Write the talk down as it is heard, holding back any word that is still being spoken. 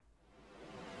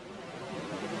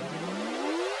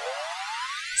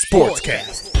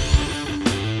Sportscast.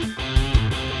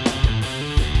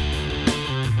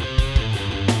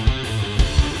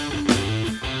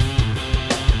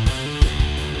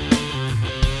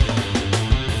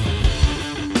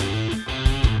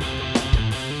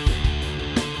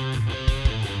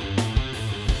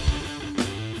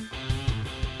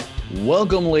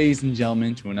 Welcome, ladies and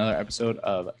gentlemen, to another episode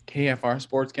of KFR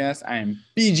Sportscast. I am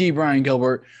BG Brian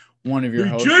Gilbert, one of your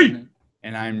hosts,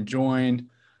 and I'm joined,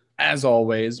 as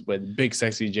always, with Big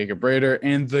Sexy Jacob Brader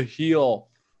and the heel,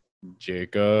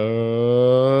 Jacob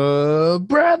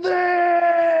Bradley.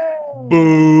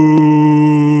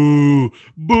 Boo!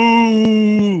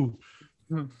 Boo!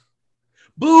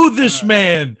 Boo this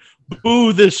man!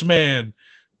 Boo this man!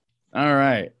 All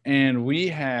right, and we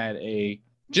had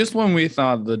just when we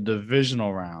thought the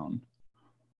divisional round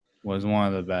was one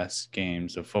of the best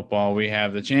games of football, we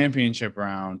have the championship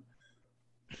round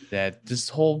that this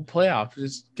whole playoff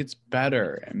just gets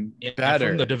better and better.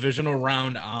 From the divisional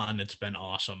round on, it's been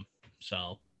awesome.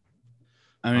 So,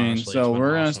 I mean, honestly,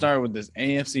 we're going to start with this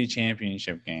AFC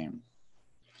championship game,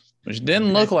 which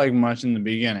didn't look like much in the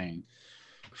beginning.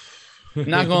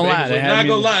 Not gonna lie, Get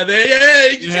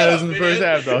in the first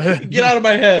half though. Get out of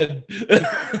my head.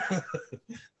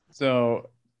 So,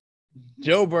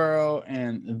 Joe Burrow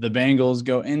and the Bengals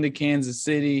go into Kansas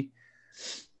City,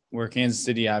 where Kansas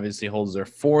City obviously holds their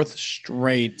fourth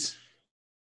straight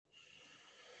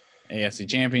AFC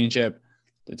championship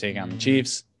to take on the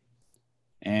Chiefs,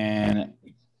 and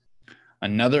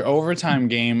another overtime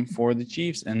game for the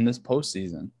Chiefs in this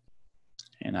postseason.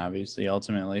 And obviously,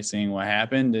 ultimately, seeing what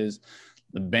happened is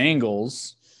the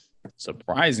Bengals,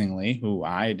 surprisingly, who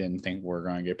I didn't think were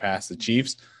going to get past the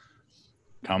Chiefs,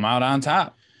 come out on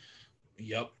top.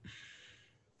 Yep.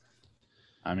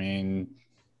 I mean,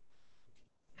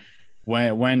 when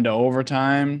it went to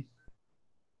overtime,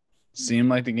 seemed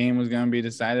like the game was going to be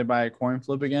decided by a coin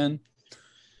flip again.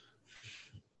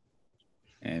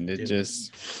 And it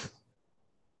just,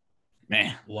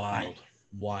 man. Wild,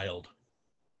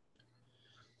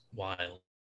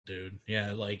 dude.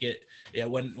 Yeah, like it. Yeah,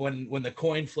 when the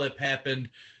coin flip happened,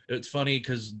 it's funny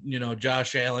because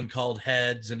Josh Allen called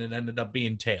heads and it ended up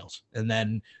being tails, and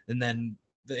then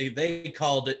they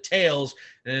called it tails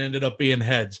and it ended up being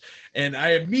heads. And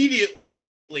I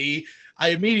immediately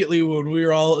when we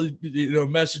were all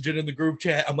messaging in the group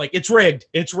chat, I'm like, it's rigged.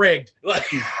 Like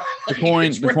the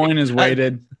coin is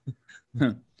weighted.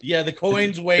 Yeah, the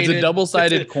coin's weighted. It's a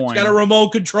double-sided coin. It's got a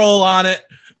remote control on it.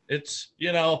 It's,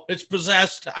 it's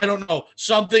possessed. I don't know.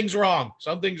 Something's wrong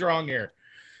here.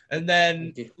 And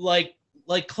then like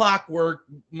clockwork,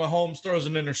 Mahomes throws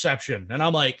an interception. And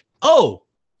I'm like, oh,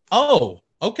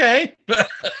 okay.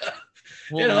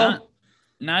 Well,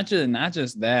 not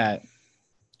just that.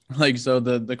 Like, so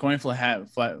the coin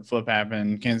flip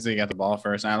happened. Kansas City got the ball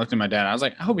first. And I looked at my dad. I was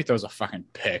like, I hope he throws a fucking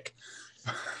pick.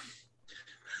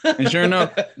 And sure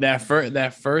enough, that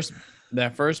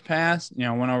first pass,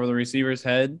 went over the receiver's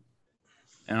head,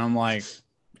 and I'm like,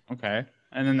 okay.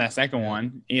 And then that second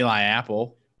one, Eli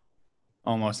Apple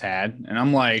almost had, and I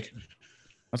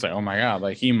was like, oh my god,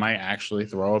 like he might actually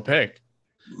throw a pick.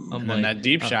 And then that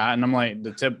deep shot, and I'm like,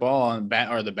 the tip ball and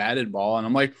the batted ball, and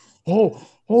I'm like, oh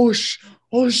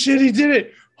shit, he did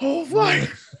it. Oh fuck.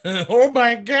 Oh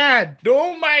my god.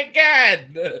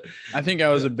 I think I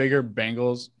was a bigger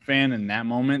Bengals fan in that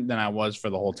moment than I was for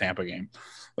the whole Tampa game.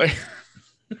 Like,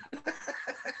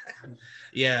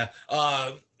 yeah.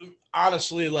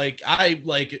 Honestly, like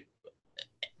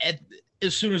as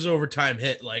soon as overtime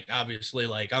hit, like obviously,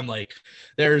 like I'm like,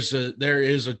 there is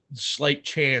a slight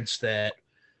chance that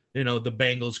the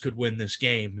Bengals could win this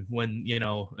game when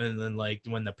and then like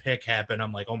when the pick happened,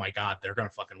 I'm like, oh my god, they're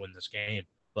gonna fucking win this game.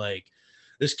 Like,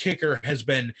 this kicker has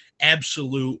been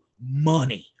absolute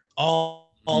money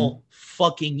all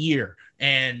fucking year.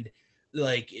 And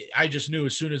like, I just knew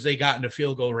as soon as they got into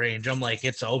field goal range, I'm like,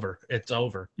 it's over.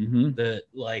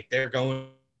 Mm-hmm. They're going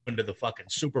to the fucking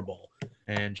Super Bowl.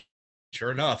 And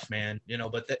sure enough, man,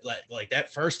 but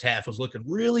that first half was looking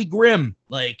really grim.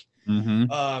 Like,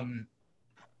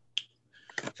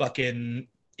 fucking,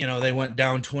 they went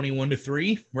down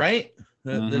 21-3, right?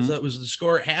 That was the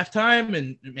score at halftime,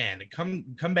 and man, to come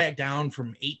back down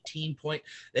from 18 point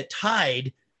that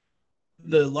tied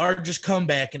the largest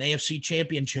comeback in AFC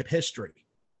championship history.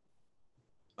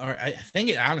 Or I think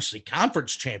it honestly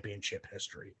conference championship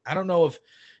history. I don't know if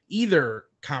either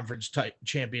conference type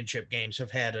championship games have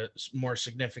had a more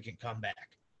significant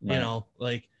comeback. Right.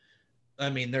 I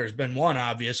mean, there's been one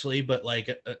obviously, but like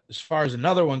as far as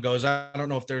another one goes, I don't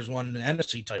know if there's one in an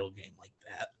NFC title game like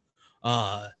that.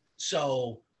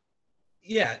 So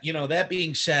Yeah, that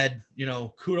being said,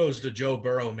 kudos to Joe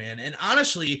Burrow, man. And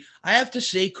honestly, I have to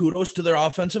say kudos to their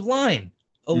offensive line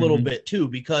a little Mm-hmm. bit too,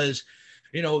 because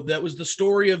that was the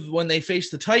story of when they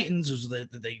faced the Titans, was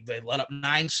that they let up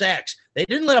 9 sacks. They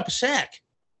didn't let up a sack.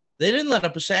 They didn't let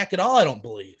up a sack at all, I don't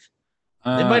believe.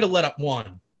 They might have let up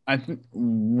one. I think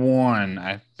one.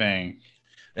 I think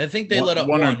they let up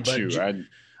one or one, but two.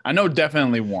 I know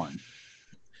definitely one.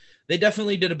 they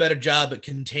definitely did a better job at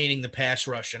containing the pass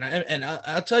rush. And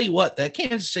I'll tell you what, that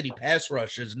Kansas City pass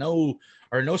rush is no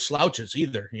slouches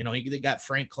either. They got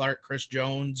Frank Clark, Chris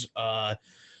Jones,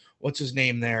 what's his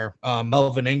name there?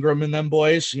 Melvin Ingram and them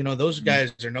boys. Those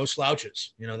guys are no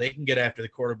slouches. They can get after the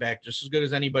quarterback just as good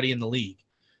as anybody in the league.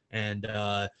 And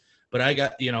but I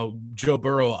got, Joe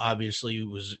Burrow obviously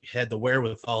had the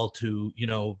wherewithal to,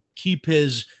 keep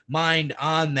his mind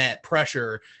on that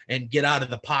pressure and get out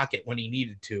of the pocket when he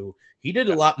needed to. He did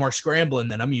a lot more scrambling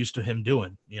than I'm used to him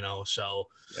doing, so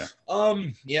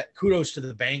yeah, kudos to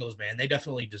the Bengals, man. They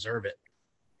definitely deserve it.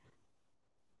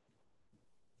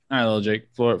 All right, little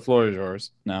Jake, floor is yours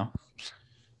now.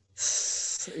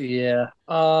 Yeah.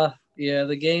 Yeah,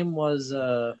 the game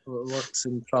looks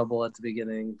in trouble at the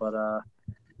beginning, but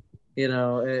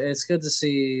it's good to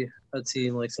see a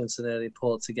team like Cincinnati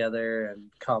pull it together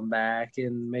and come back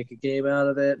and make a game out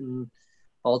of it and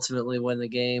ultimately win the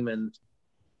game and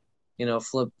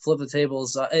flip the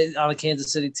tables on a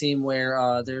Kansas City team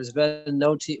where there's been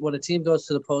no team when a team goes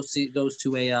to the postseason, goes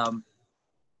to a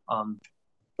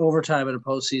overtime in a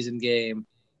postseason game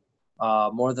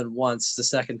more than once. The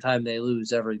second time they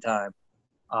lose every time.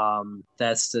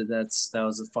 That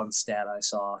was a fun stat I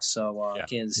saw. So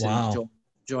Kansas City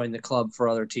joined the club for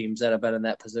other teams that have been in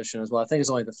that position as well. I think it's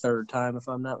only the third time, if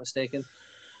I'm not mistaken.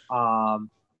 But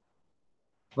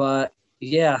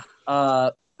yeah,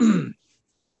 Patrick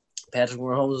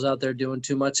Mahomes was out there doing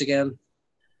too much again.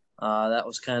 That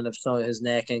was kind of some of his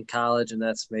knack in college, and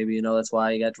that's maybe that's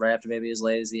why he got drafted maybe as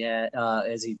late as he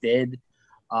did.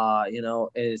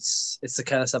 It's the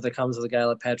kind of stuff that comes with a guy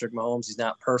like Patrick Mahomes. He's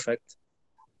not perfect,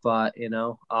 but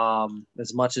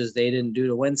as much as they didn't do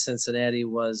to win, Cincinnati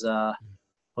was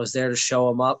there to show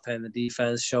them up, and the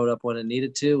defense showed up when it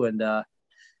needed to. And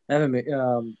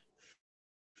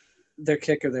their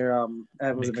kicker there,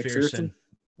 was it McPherson?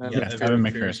 Evan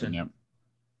McPherson. Yep.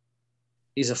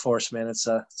 He's a force, man. It's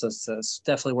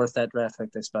definitely worth that draft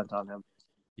pick they spent on him.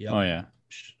 Yep. Oh yeah,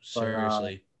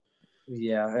 seriously.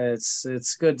 Yeah,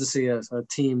 it's good to see a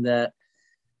team that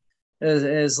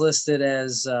is listed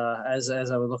as I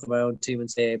would look at my own team and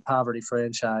say a poverty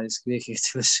franchise making it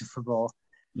to the Super Bowl,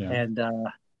 and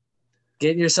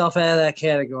getting yourself out of that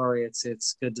category.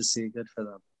 It's good to see. Good for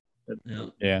them.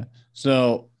 Yeah.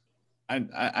 So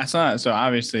I saw it. So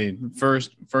obviously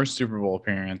first Super Bowl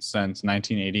appearance since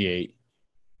 1988.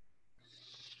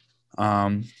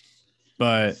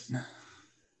 But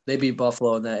they beat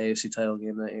Buffalo in that AFC title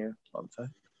game that year. Fun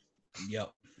fact.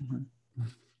 Yep.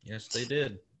 Yes, they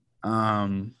did.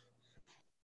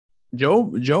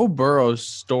 Joe Burrow's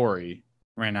story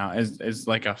right now is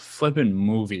like a flippin'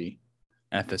 movie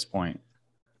at this point,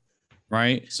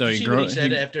 right? So did you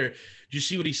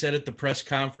see what he said at the press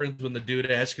conference when the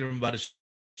dude asked him about his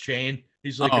chain?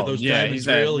 He's like, are those diamonds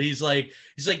real? He's like,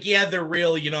 yeah, they're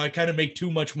real. I kind of make too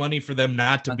much money for them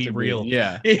not to be real.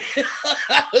 Yeah.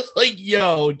 I was like,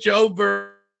 yo, Joe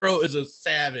Burrow is a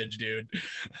savage, dude.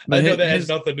 But I know that has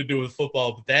nothing to do with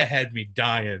football, but that had me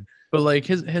dying. But like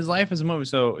his life is a movie.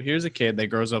 So here's a kid that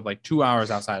grows up like 2 hours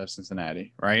outside of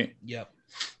Cincinnati, right? Yep.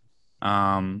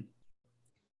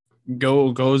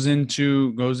 Goes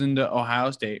into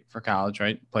Ohio State for college,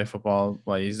 right? Play football.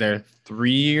 Well, he's there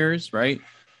 3 years, right?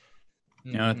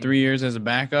 3 years as a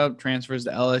backup, transfers to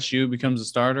LSU, becomes a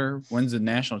starter, wins the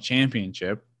national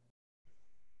championship.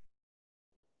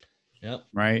 Yep.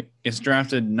 Right. Gets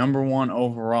drafted number 1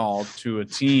 overall to a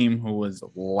team who was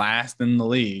last in the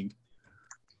league.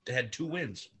 They had 2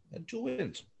 wins. The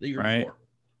year before.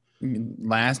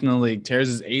 Last in the league, tears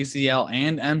his ACL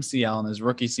and MCL in his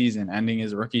rookie season, ending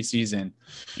his rookie season,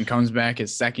 and comes back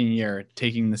his second year,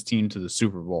 taking this team to the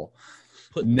Super Bowl.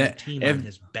 Putting the team on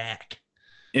his back.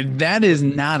 If that is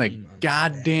not a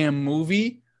goddamn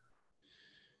movie,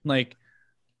 like,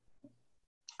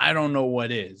 I don't know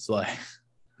what is. Like,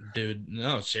 dude,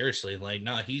 no, seriously. Like,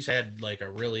 no, he's had like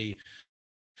a really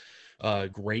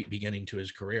great beginning to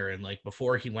his career. And like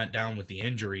before he went down with the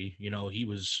injury, he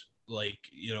was like,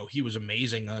 he was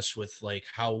amazing us with like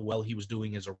how well he was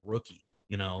doing as a rookie,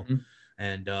 and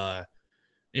have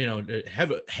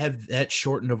that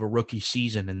shortened of a rookie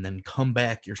season and then come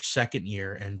back your second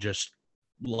year and just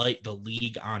light the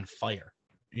league on fire,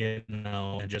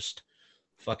 and just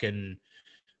fucking,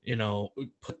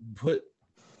 put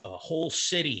a whole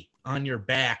city on your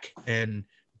back and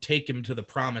take him to the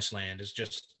promised land is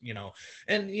just,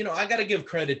 and, I got to give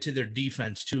credit to their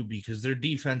defense too, because their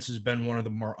defense has been one of the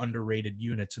more underrated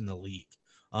units in the league.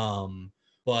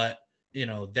 But,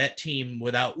 that team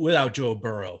without Joe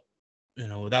Burrow,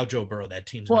 that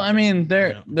team's Well, I nothing,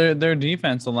 mean, their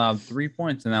defense allowed 3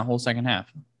 points in that whole second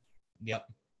half. Yep.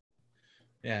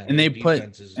 Yeah. And they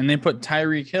put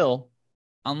Tyreek Hill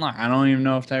on lock. I don't even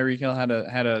know if Tyreek Hill had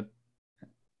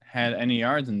any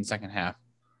yards in the second half.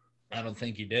 I don't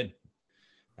think he did.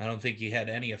 I don't think he had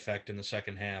any effect in the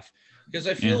second half, because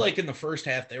I feel like in the first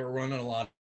half they were running a lot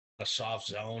of soft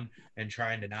zone and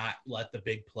trying to not let the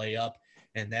big play up.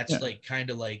 And that's like kind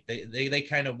of like they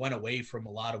kind of went away from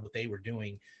a lot of what they were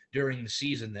doing during the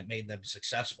season that made them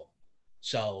successful.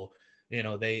 So,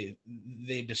 they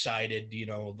decided,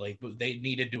 like they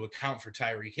needed to account for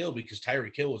Tyreek Hill, because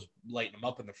Tyreek Hill was lighting them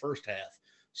up in the first half.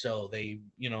 So they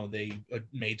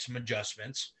made some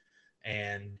adjustments,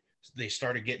 and they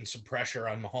started getting some pressure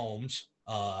on Mahomes,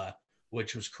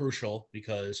 which was crucial,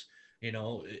 because,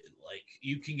 like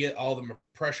you can get all the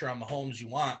pressure on Mahomes you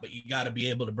want, but you got to be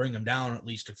able to bring him down at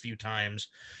least a few times,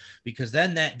 because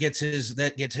then that gets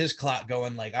his clock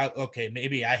going. Like, okay,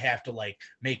 maybe I have to like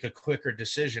make a quicker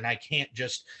decision. I can't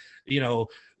just,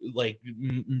 like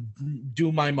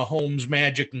do my Mahomes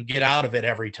magic and get out of it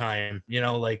every time,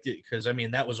 like, because I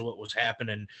mean, that was what was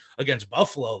happening against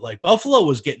Buffalo. Like Buffalo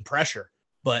was getting pressure,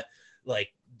 but like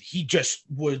he just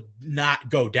would not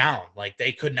go down. Like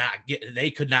they could not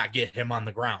get him on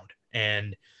the ground.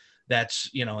 And that's,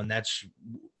 and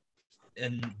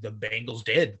the Bengals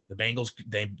did. The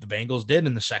Bengals did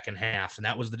in the second half, and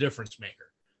that was the difference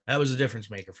maker. That was the difference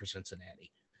maker for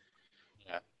Cincinnati.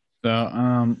 Yeah.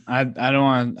 So I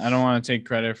don't want to take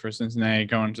credit for Cincinnati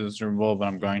going to the Super Bowl, but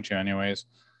I'm going to anyways.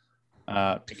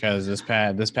 Because this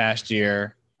past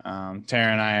year,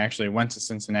 Tara and I actually went to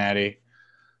Cincinnati,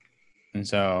 and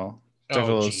so took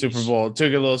a little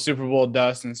Super Bowl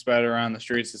dust and spread around the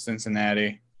streets of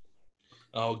Cincinnati.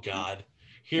 Oh God.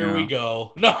 Here we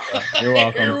go. No, you're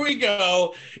welcome. Here we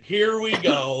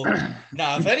go.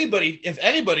 Now, if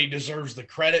anybody deserves the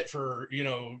credit for,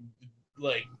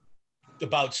 like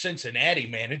about Cincinnati,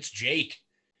 man, it's Jake.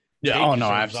 Yeah. Jake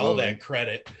no, absolutely. All that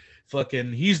credit.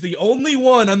 Fucking, he's the only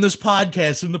one on this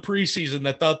podcast in the preseason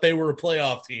that thought they were a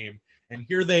playoff team, and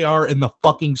here they are in the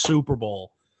fucking Super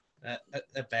Bowl.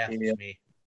 That baffles me.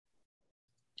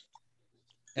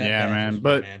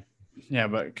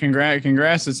 But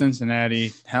congrats to Cincinnati.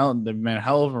 They've been a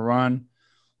hell of a run.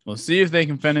 We'll see if they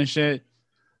can finish it.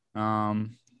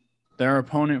 Their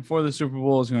opponent for the Super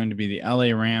Bowl is going to be the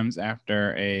LA Rams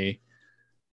after a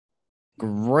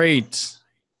great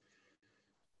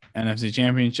NFC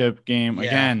Championship game. Yeah.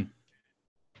 Again,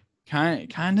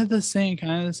 kind of the same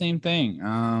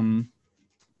thing.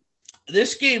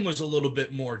 This game was a little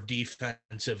bit more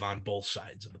defensive on both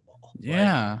sides of the ball.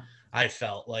 Yeah. Like, I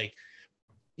felt like,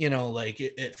 like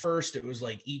at first it was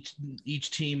like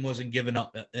each team wasn't giving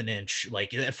up an inch.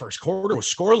 Like that first quarter was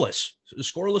scoreless. It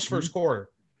was scoreless first quarter.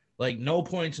 Like no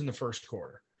points in the first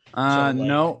quarter.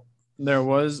 No, there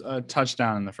was a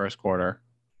touchdown in the first quarter.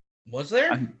 Was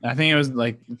there? I think it was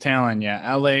like tail end.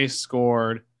 Yeah, LA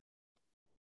scored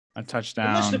a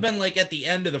touchdown. It must have been like at the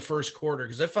end of the first quarter,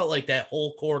 because I felt like that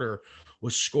whole quarter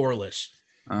was scoreless.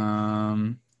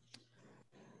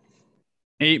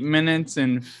 8 minutes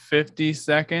and 50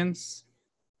 seconds.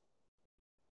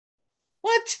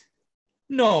 What?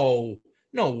 No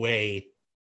way.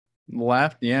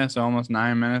 Left, yeah. So almost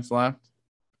 9 minutes left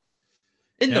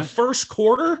in the first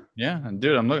quarter. Yeah,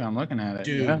 dude, I'm looking at it.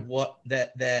 Dude, yeah. What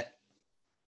that's.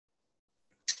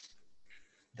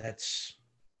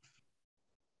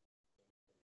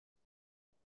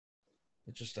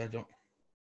 It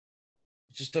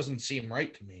just doesn't seem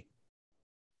right to me.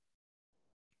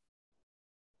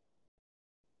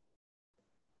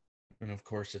 And of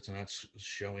course, it's not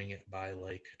showing it by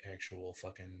like actual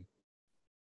fucking.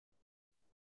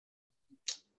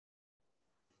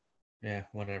 Yeah,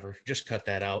 whatever. Just cut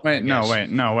that out. No.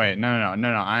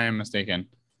 I am mistaken.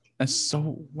 That's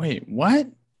so. Wait, what?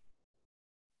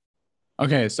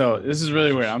 Okay, so this is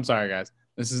really weird. I'm sorry, guys.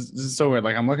 This is so weird.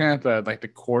 Like I'm looking at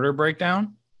the quarter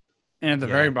breakdown, and at the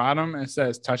very bottom it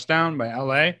says touchdown by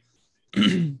LA.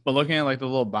 But looking at like the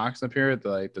little box up here at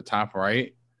the top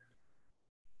right,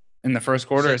 in the first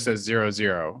quarter it says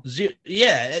 0-0.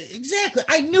 Yeah, exactly.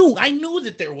 I knew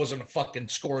that there wasn't a fucking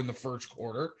score in the first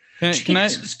quarter.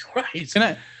 Jesus Christ.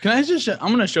 Can I just?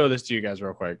 I'm gonna show this to you guys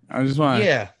real quick. I just want.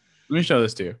 Yeah. Let me show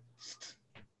this to you.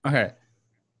 Okay.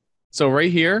 So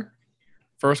right here,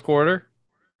 first quarter,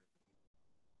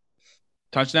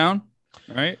 touchdown,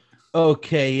 right?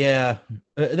 Okay, yeah.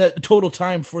 That total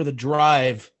time for the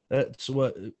drive. That's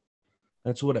what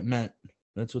it meant.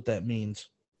 That's what that means.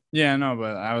 Yeah, no,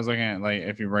 but I was looking at like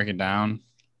if you break it down.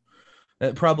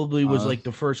 That probably was like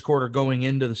the first quarter going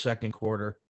into the second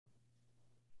quarter.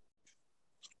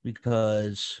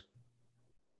 Because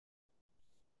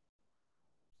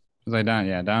like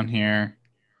down here.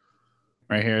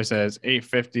 Right here it says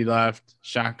 8:50 left.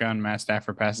 Shotgun. Matt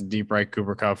Stafford passes deep right.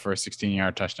 Cooper Kupp for a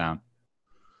 16-yard touchdown.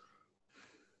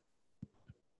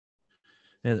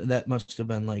 that must have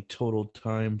been like total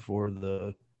time for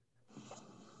the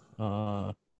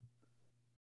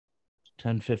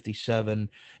 10:57.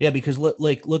 Yeah, because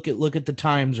look at the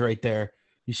times right there.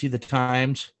 You see the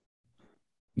times?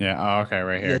 Yeah. Oh, okay.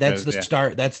 Right here. Yeah, that's the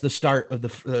start. That's the start of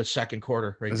the second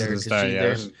quarter right there. Is the start, See,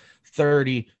 there's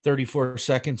 34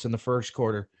 seconds in the first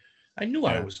quarter. I knew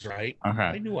I was right. Okay.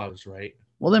 I knew I was right.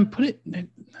 Well, then they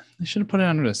should have put it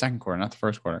under the second quarter, not the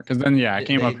first quarter. Because then, I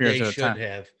came up here to the top.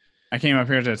 I came up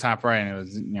here to the top right, and it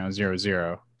was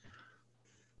 0-0.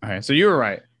 Okay, so you were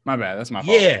right. My bad. That's my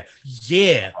fault. Yeah.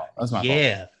 That's my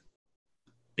fault.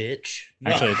 Bitch.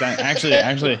 Actually,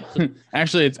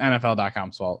 it's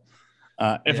NFL.com's fault.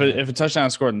 If a touchdown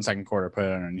is scored in the second quarter, put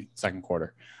it underneath the second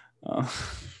quarter.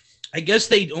 I guess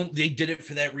they did it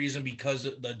for that reason because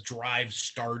the drive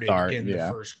started in the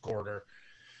first quarter.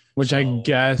 Which I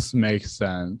guess makes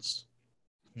sense.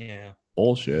 Yeah.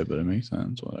 Bullshit, but it makes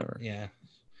sense. Whatever. Yeah.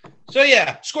 So,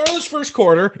 scoreless first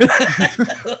quarter.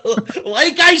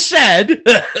 Like I said,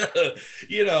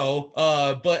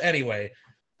 but anyway,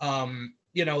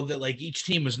 that like each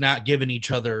team was not giving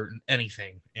each other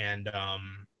anything. And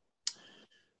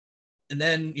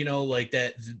then, like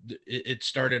that, it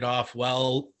started off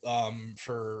well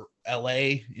for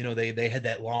LA. They had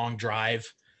that long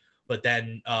drive, but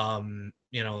then, then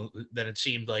it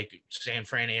seemed like San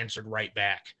Fran answered right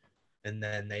back. And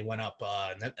then they went up.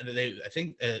 I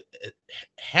think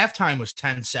halftime was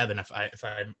 10-7, if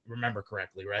I remember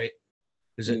correctly, right?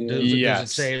 Does it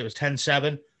say it was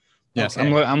 10-7? Yes,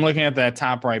 okay. I'm looking at that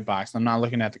top right box. I'm not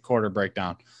looking at the quarter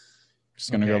breakdown.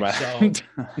 Just gonna go back.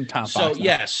 Top so box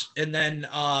yes, and then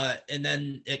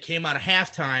it came out of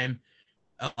halftime,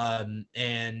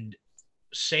 and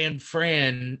San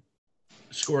Fran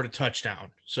scored a touchdown.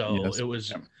 So it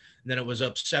was. Yep. Then it was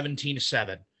up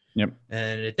 17-7. Yep.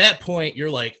 And at that point, you're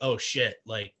like, "Oh shit!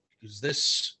 Like, is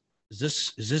this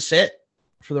it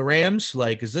for the Rams?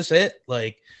 Like, is this it?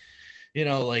 Like,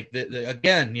 like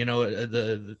again,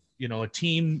 the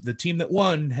team that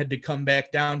won had to come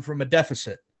back down from a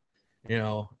deficit,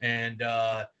 and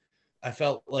I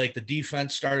felt like the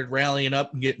defense started rallying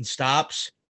up and getting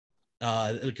stops,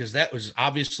 because that was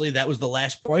the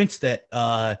last points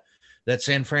that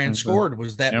San Fran scored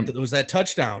was that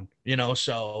touchdown,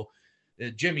 so.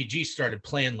 Jimmy G started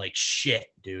playing like shit,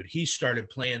 dude. He started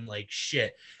playing like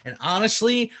shit. And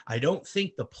honestly, I don't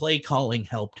think the play calling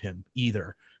helped him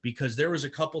either, because there was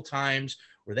a couple times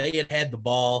where they had the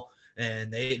ball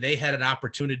and they had an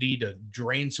opportunity to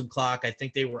drain some clock. I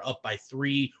think they were up by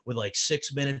 3 with like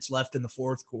 6 minutes left in the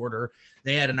fourth quarter.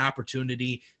 They had an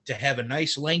opportunity to have a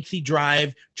nice lengthy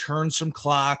drive, turn some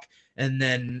clock, and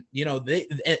then,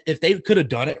 if they could have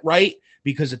done it right,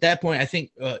 because at that point, I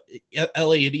think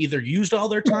LA had either used all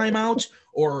their timeouts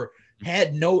or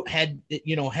had one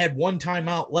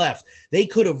timeout left. They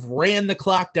could have ran the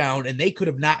clock down and they could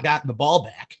have not gotten the ball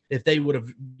back if they would have,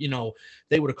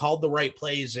 they would have called the right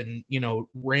plays and,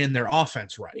 ran their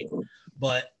offense right.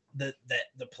 But the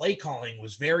play calling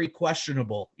was very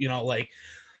questionable. Like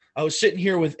I was sitting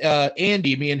here with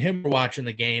Andy, me and him were watching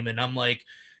the game, and I'm like,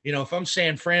 if I'm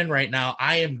San Fran right now,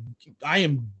 I am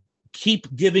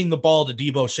keep giving the ball to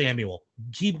Deebo Samuel.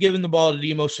 Keep giving the ball to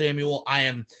Deebo Samuel. I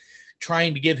am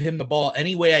trying to give him the ball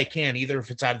any way I can, either if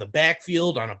it's out of the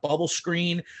backfield, on a bubble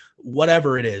screen,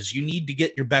 whatever it is. You need to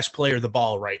get your best player the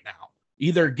ball right now.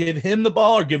 Either give him the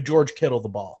ball or give George Kittle the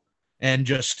ball, and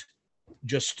just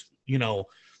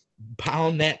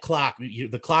pound that clock.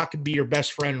 The clock could be your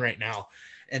best friend right now.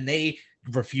 And they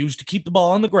refused to keep the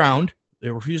ball on the ground.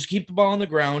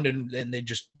 And they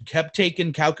just kept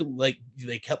taking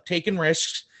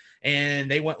risks, and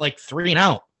they went like 3 and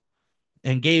out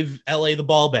and gave LA the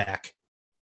ball back.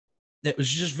 It was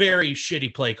just very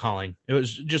shitty play calling. It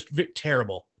was just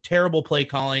terrible play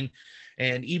calling,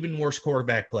 and even worse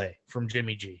quarterback play from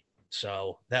Jimmy G.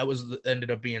 So that ended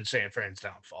up being San Fran's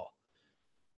downfall.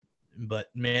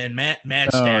 But man, Matt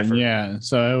Stafford. Yeah.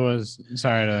 So it was,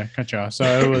 sorry to cut you off. So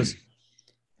it was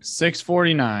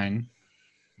 6:49.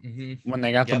 When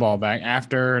they got the ball back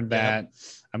after that,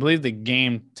 I believe the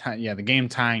game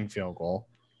tying field goal.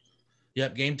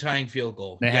 Yep, game tying field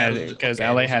goal. They had, because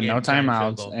LA had no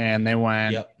timeouts, and they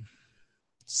went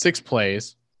 6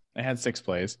 plays. They had 6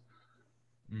 plays.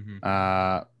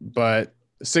 But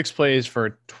 6 plays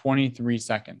for 23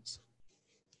 seconds.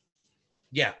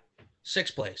 Yeah,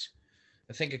 6 plays.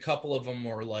 I think a couple of them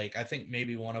were like, I think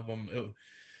maybe one of them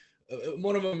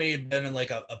may have been in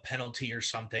like a penalty or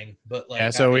something. But like, yeah,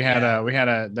 so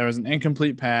there was an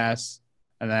incomplete pass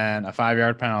and then a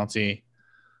 5-yard penalty.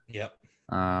 Yep.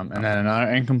 And then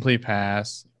another incomplete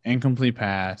pass, and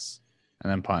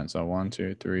then punt. So 1,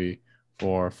 2, 3,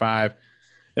 4, 5.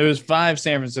 It was 5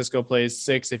 San Francisco plays,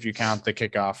 6 if you count the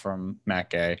kickoff from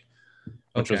Matt Gay,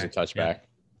 which was a touchback.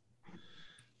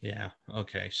 Yeah.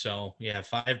 Okay. So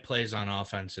 5 plays on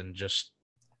offense and just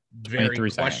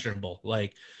very questionable. Seconds.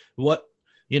 Like what,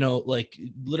 like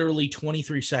literally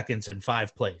 23 seconds and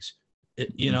 5 plays.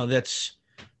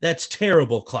 That's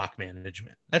terrible clock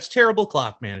management.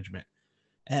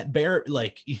 At Bear,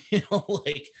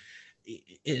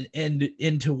 and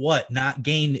into what? Not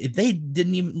gain. They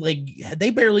didn't even they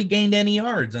barely gained any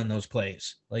yards on those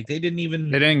plays. Like they didn't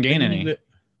gain any.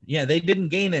 They didn't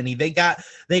gain any. They got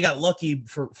lucky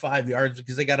for 5 yards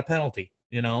because they got a penalty.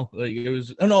 It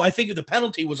was. Oh no, I think the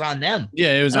penalty was on them.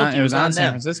 Yeah, it was on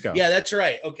San Francisco. Yeah, that's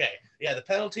right. Okay, yeah, the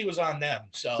penalty was on them.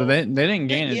 So they didn't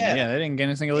gain it. Yeah, they didn't gain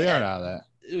a single yard out of that.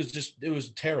 It was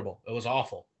terrible. It was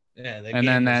awful. Yeah, and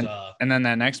then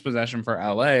that next possession for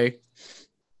LA,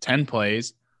 10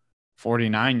 plays,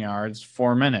 49 yards,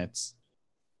 4 minutes.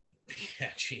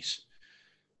 Yeah, jeez.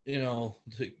 Or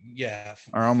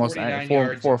almost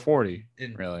 440,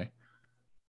 really.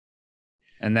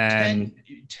 And then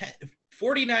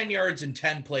 49 yards and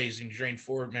 10 plays, and you drain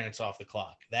 4 minutes off the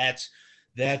clock. That's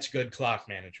good clock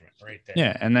management right there.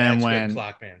 Yeah, and then good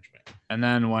clock management. And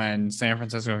then when San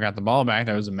Francisco got the ball back,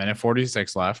 there was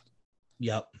 1:46 left.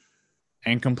 Yep.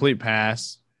 Incomplete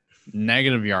pass,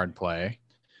 negative yard play.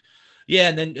 Yeah,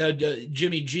 and then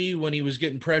Jimmy G, when he was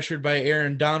getting pressured by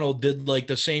Aaron Donald, did like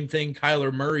the same thing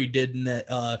Kyler Murray did in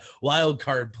that wild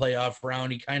card playoff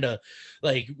round. He kind of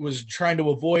was trying to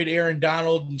avoid Aaron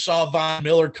Donald and saw Von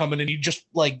Miller coming, and he just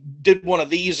did one of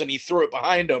these and he threw it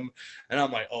behind him. And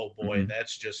I'm like, oh boy,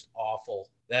 that's just awful.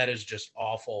 That is just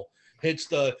awful. Hits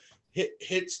the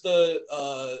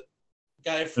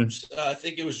guy from I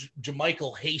think it was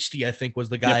JaMychal Hasty, I think was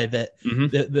the guy that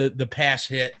the pass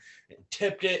hit,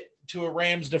 tipped it to a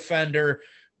Rams defender.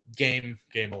 Game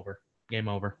over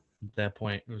at that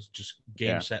point. It was just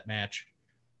set match.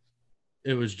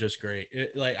 It was just great.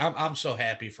 I'm so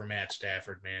happy for Matt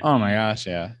Stafford, man. Oh my gosh,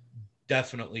 yeah.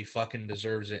 Definitely fucking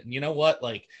deserves it. And you know what?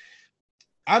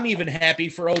 I'm even happy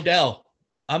for Odell.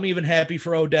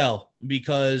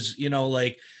 Because,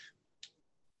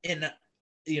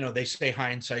 they say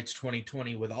hindsight's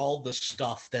 2020 with all the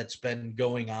stuff that's been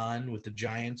going on with the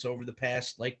Giants over the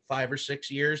past 5 or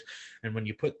 6 years. And when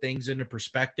you put things into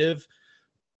perspective,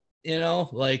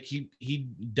 he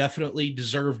definitely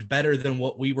deserved better than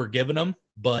what we were giving him.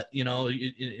 But,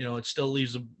 it still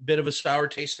leaves a bit of a sour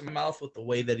taste in my mouth with the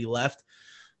way that he left.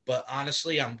 But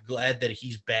honestly, I'm glad that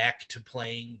he's back to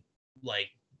playing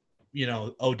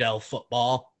Odell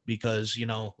football because,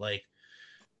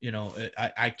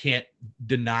 I can't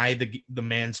deny the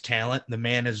man's talent. The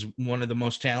man is one of the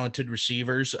most talented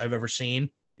receivers I've ever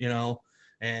seen,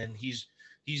 and he's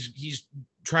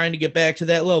trying to get back to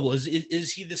that level.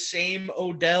 Is he the same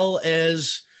Odell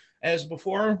as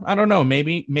before? I don't know.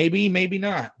 Maybe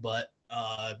not. But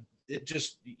it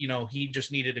just, he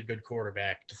just needed a good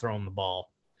quarterback to throw him the ball.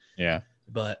 Yeah.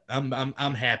 But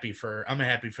I'm happy for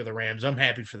the Rams. I'm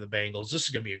happy for the Bengals. This is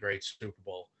gonna be a great Super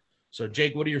Bowl. So,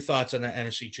 Jake, what are your thoughts on the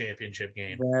NFC Championship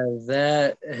game?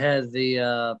 That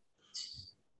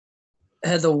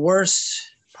had the worst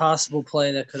possible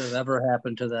play that could have ever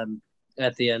happened to them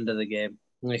at the end of the game.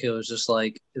 It was just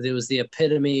it was the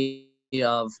epitome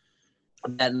of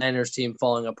that Niners team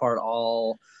falling apart,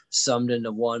 all summed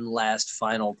into one last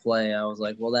final play. I was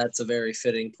like, well, that's a very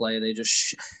fitting play. They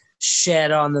just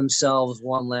shat on themselves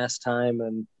one last time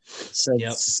and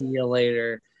said, see you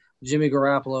later. Jimmy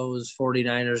Garoppolo's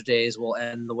 49ers days will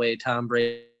end the way Tom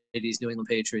Brady's New England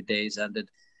Patriot days ended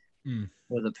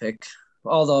with a pick.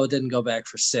 Although it didn't go back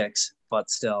for 6,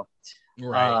 but still.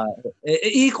 Right.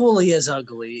 Equally as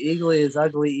equally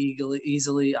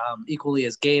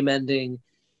as game ending,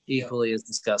 equally as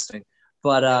disgusting.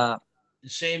 But the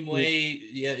same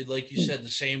way, like you said, the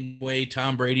same way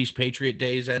Tom Brady's Patriot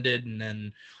days ended, and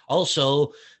then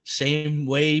also same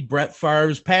way Brett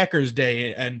Favre's Packers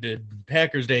days ended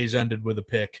with a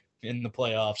pick in the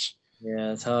playoffs. Yeah,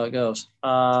 that's how it goes.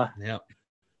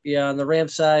 Yeah, on the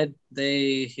Rams side,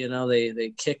 they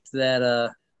kicked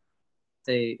that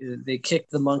they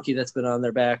kicked the monkey that's been on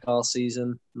their back all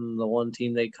season. And the one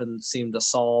team they couldn't seem to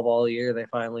solve all year, they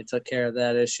finally took care of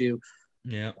that issue.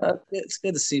 Yeah, it's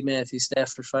good to see Matthew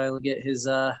Stafford finally get his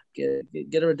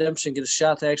get a redemption, get a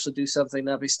shot to actually do something,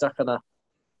 not be stuck on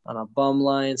a bum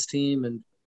Lions team, and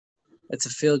it's a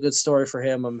feel good story for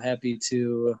him. I'm happy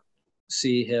to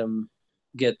see him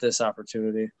get this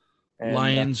opportunity. And,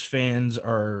 Lions fans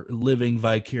are living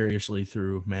vicariously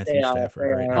through Matthew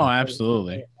Stafford right Oh, now.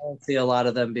 absolutely. I see a lot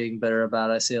of them being bitter about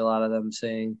it. I see a lot of them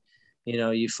saying,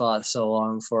 you fought so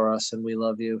long for us and we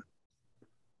love you.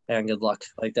 And good luck.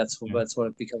 Like that's what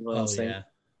it becomes one of those things.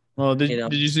 Well,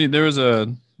 did you see there was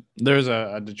a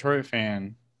Detroit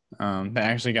fan that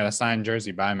actually got a signed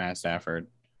jersey by Matt Stafford.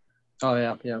 Oh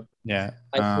yeah. Yeah.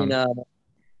 I seen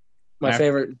my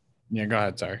favorite. Yeah, go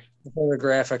ahead. Sorry. The favorite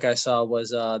graphic I saw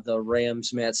was the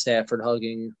Rams Matt Stafford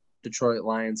hugging Detroit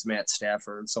Lions Matt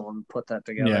Stafford. Someone put that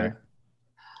together. Yeah.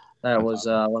 That was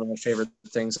one of my favorite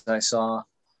things I saw.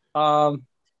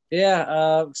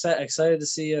 Excited to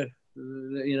see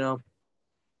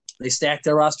they stacked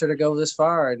their roster to go this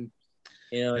far, and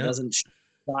it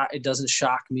doesn't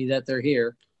shock me that they're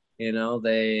here.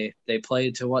 They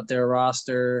played to what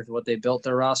they built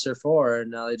their roster for, and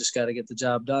now they just got to get the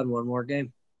job done one more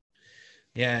game.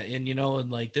 Yeah, and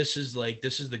this is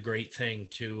the great thing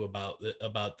too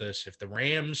about this. If the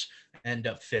Rams end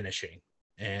up finishing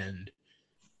and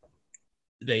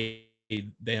they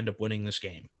end up winning this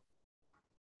game,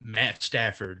 Matt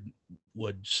Stafford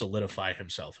would solidify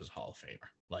himself as Hall of Famer.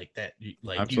 Like that,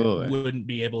 absolutely. You wouldn't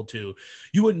be able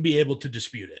to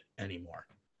dispute it anymore.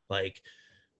 Like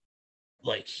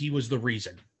he was the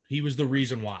reason. He was the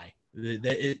reason why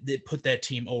it put that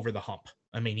team over the hump.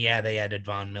 I mean, yeah, they added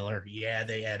Von Miller. Yeah,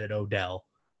 they added Odell,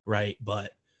 right?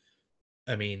 But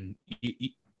I mean,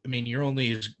 you're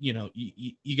only as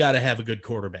you got to have a good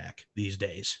quarterback these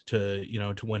days to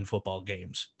win football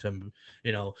games.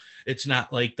 It's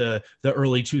not like the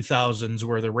early 2000s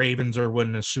where the Ravens are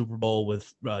winning a Super Bowl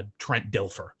with Trent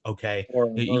Dilfer. Okay,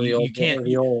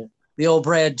 the old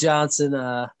Brad Johnson.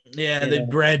 The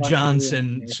Brad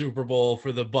Johnson Super Bowl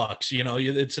for the Bucks.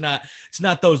 It's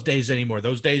not those days anymore.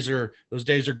 Those days are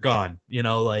gone. You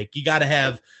got to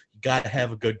have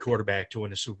a good quarterback to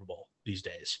win a Super Bowl these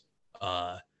days.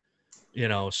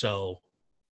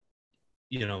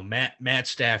 Matt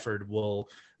Stafford will,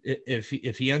 if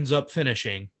he ends up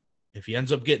finishing, if he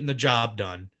ends up getting the job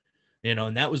done,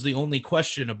 and that was the only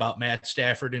question about Matt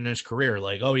Stafford in his career.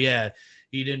 Like, oh yeah,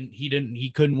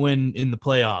 he couldn't win in the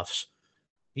playoffs.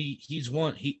 He's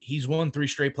won 3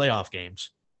 straight playoff games,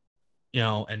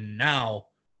 and now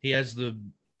he has the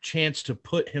chance to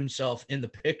put himself in the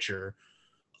picture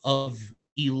of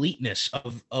eliteness,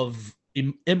 of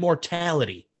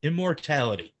immortality.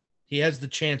 He has the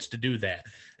chance to do that.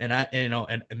 And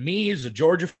and me as a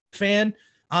Georgia fan,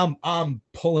 I'm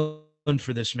pulling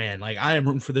for this man. Like, I am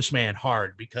rooting for this man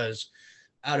hard, because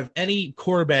out of any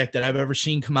quarterback that I've ever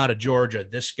seen come out of Georgia,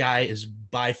 this guy is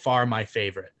by far my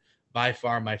favorite.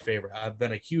 I've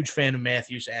been a huge fan of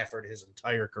Matthew Stafford his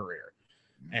entire career.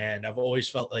 And I've always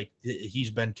felt like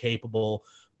he's been capable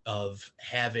of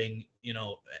having,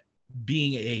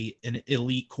 being an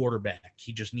elite quarterback.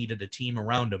 He just needed a team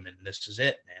around him, and this is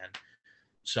it, man.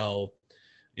 So,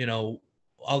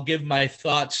 I'll give my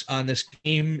thoughts on this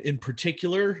game in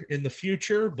particular in the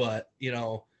future, but,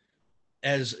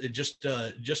 as just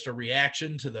a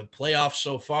reaction to the playoffs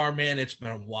so far, man, it's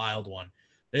been a wild one.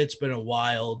 It's been a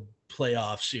wild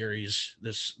playoff series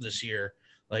this year.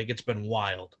 Like, it's been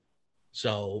wild.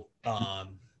 So,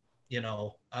 I'm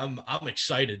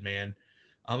excited, man.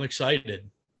 I'm excited.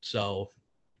 So,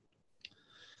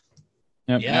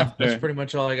 that's pretty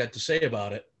much all I got to say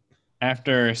about it.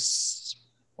 After,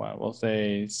 we'll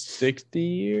say 60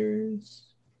 years.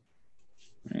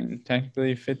 I mean,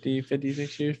 technically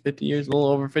 56 years, 50 years, a little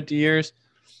over 50 years.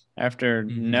 After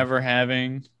never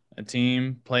having a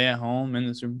team play at home in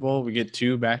the Super Bowl, we get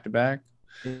 2 back-to-back.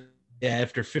 Yeah,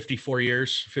 after 54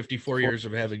 years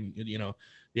of having,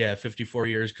 54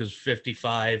 years, because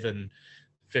 55 and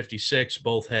 56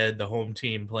 both had the home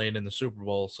team playing in the Super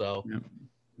Bowl. So,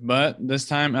 but this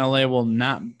time LA will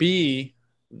not be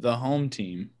the home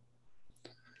team,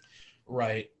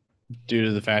 right? Due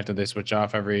to the fact that they switch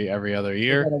off every other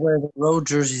year. They gotta wear the road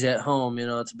jerseys at home.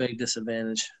 It's a big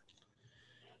disadvantage.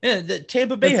 Yeah,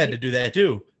 Tampa Bay had to do that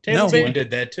too. Tampa Bay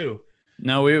did that too.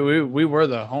 No, we were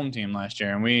the home team last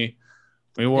year, and we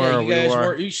were.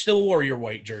 Yeah, you still wore your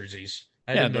white jerseys.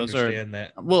 I didn't understand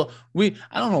that. Well, I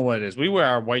don't know what it is. We wear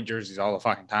our white jerseys all the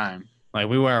fucking time. Like,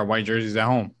 we wear our white jerseys at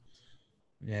home.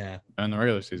 Yeah. In the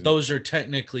regular season. Those are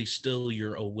technically still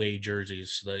your away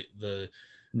jerseys. The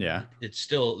Yeah. It's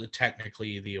still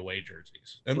technically the away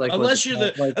jerseys, Like unless with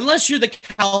you're the- unless you're the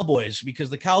Cowboys, because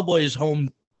the Cowboys'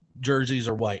 home jerseys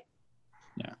are white.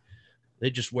 Yeah. They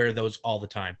just wear those all the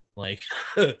time. Like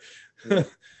they're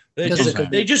Because it could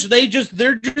be- just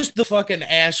the fucking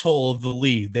asshole of the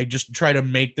league. They just try to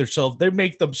make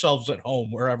themselves at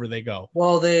home wherever they go.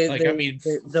 Well, Fuck.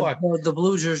 the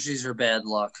blue jerseys are bad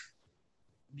luck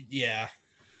Yeah.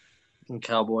 in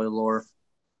cowboy lore.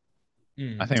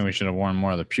 I think we should have worn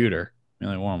more of the pewter. We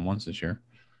only wore them once this year.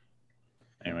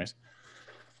 Anyways.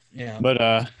 Yeah.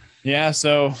 But yeah,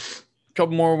 so a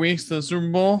couple more weeks to the Super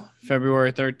Bowl,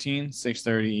 February 13th,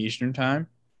 6:30 Eastern time.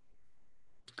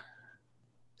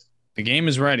 The game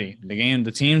is ready.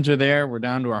 The teams are there. We're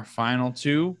down to our final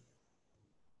two.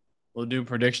 We'll do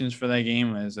predictions for that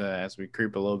game as we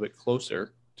creep a little bit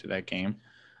closer to that game.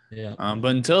 Yeah.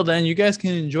 But until then, you guys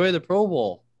can enjoy the Pro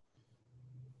Bowl.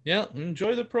 Yeah,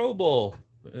 enjoy the Pro Bowl.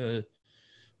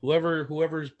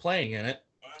 Whoever's playing in it,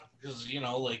 because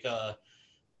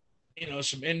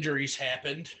some injuries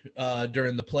happened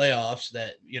during the playoffs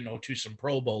that to some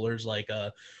Pro Bowlers, like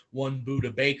one Buda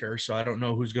Baker. So I don't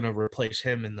know who's going to replace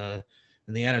him in the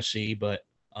NFC, but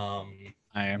I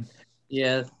am.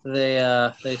 Yeah,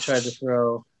 they tried to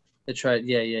throw. They tried.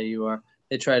 Yeah, you are.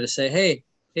 They tried to say, hey,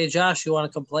 Josh, you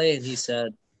want to come play? And he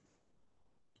said,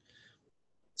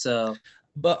 so.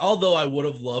 But although I would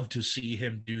have loved to see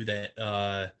him do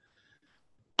that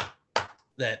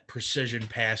that precision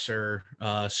passer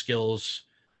skills,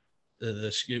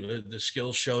 the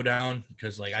skills showdown,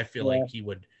 because I feel like he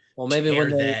would maybe tear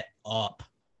that up.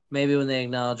 Maybe when they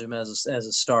acknowledge him as a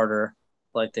starter,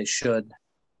 like they should,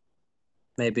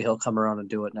 maybe he'll come around and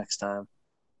do it next time.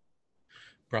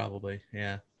 Probably,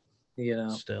 yeah.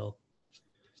 Still.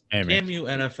 Maybe. Damn you,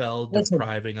 NFL,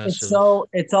 depriving us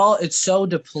It's so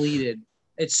depleted.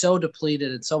 It's so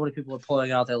depleted, and so many people are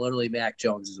pulling out that literally Mac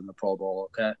Jones is in the Pro Bowl.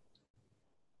 Okay,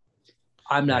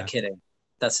 I'm not kidding.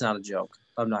 That's not a joke.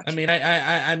 I'm not kidding.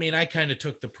 I mean, I kind of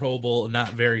took the Pro Bowl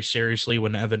not very seriously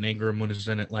when Evan Ingram was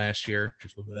in it last year.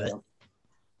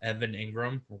 Evan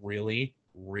Ingram, really?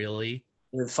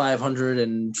 With 500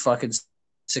 and fucking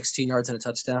 16 yards and a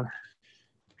touchdown.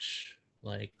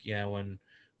 When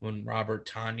Robert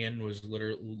Tonyan was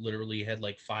literally had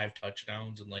 5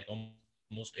 touchdowns and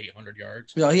almost 800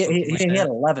 yards. No, he had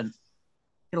 11. He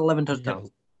had 11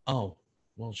 touchdowns. Oh,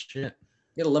 well, shit.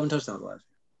 He had 11 touchdowns last year.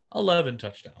 11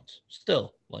 touchdowns.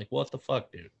 Still, what the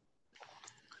fuck, dude?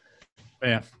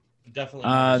 Yeah.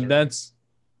 Definitely.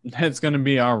 That's going to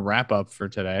be our wrap up for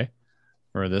today,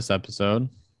 for this episode.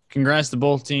 Congrats to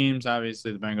both teams.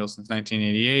 Obviously, the Bengals since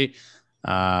 1988.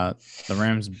 The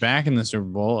Rams back in the Super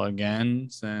Bowl again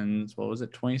since,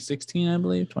 2016, I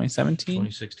believe? 2017?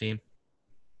 2016.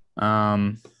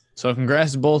 So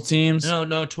congrats to both teams. No,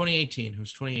 2018. It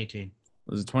was 2018.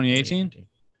 Was it 2018?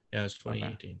 Yeah, it was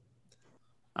 2018.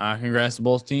 Congrats to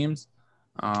both teams.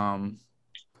 Thank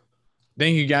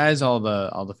you guys, all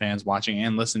the fans watching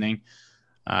and listening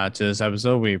to this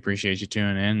episode. We appreciate you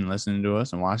tuning in and listening to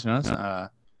us and watching us.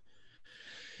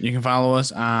 You can follow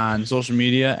us on social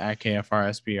media at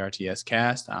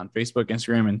KFRSPRTScast on Facebook,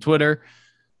 Instagram, and Twitter.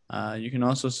 You can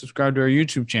also subscribe to our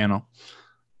YouTube channel.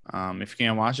 If you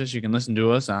can't watch us, you can listen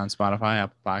to us on Spotify,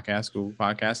 Apple Podcasts, Google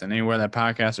Podcasts, and anywhere that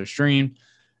podcasts are streamed.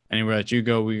 Anywhere that you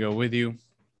go, we go with you.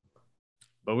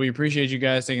 But we appreciate you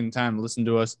guys taking the time to listen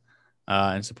to us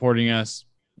and supporting us.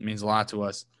 It means a lot to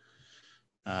us.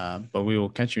 But we will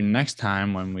catch you next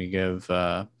time when we give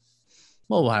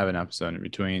we'll have an episode in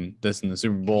between this and the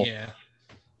Super Bowl. Yeah.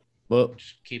 Well,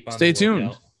 keep on stay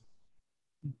tuned.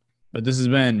 But this has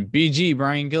been BG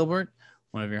Brian Gilbert,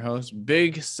 one of your hosts,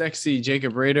 Big Sexy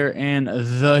Jacob Rader, and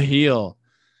The Heel,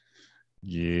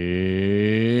 Jacob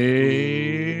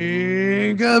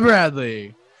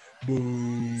Bradley.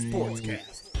 Boom.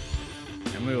 Sportscast.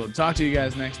 And we will talk to you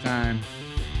guys next time.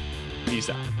 Peace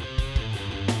out.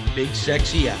 Big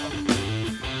Sexy out.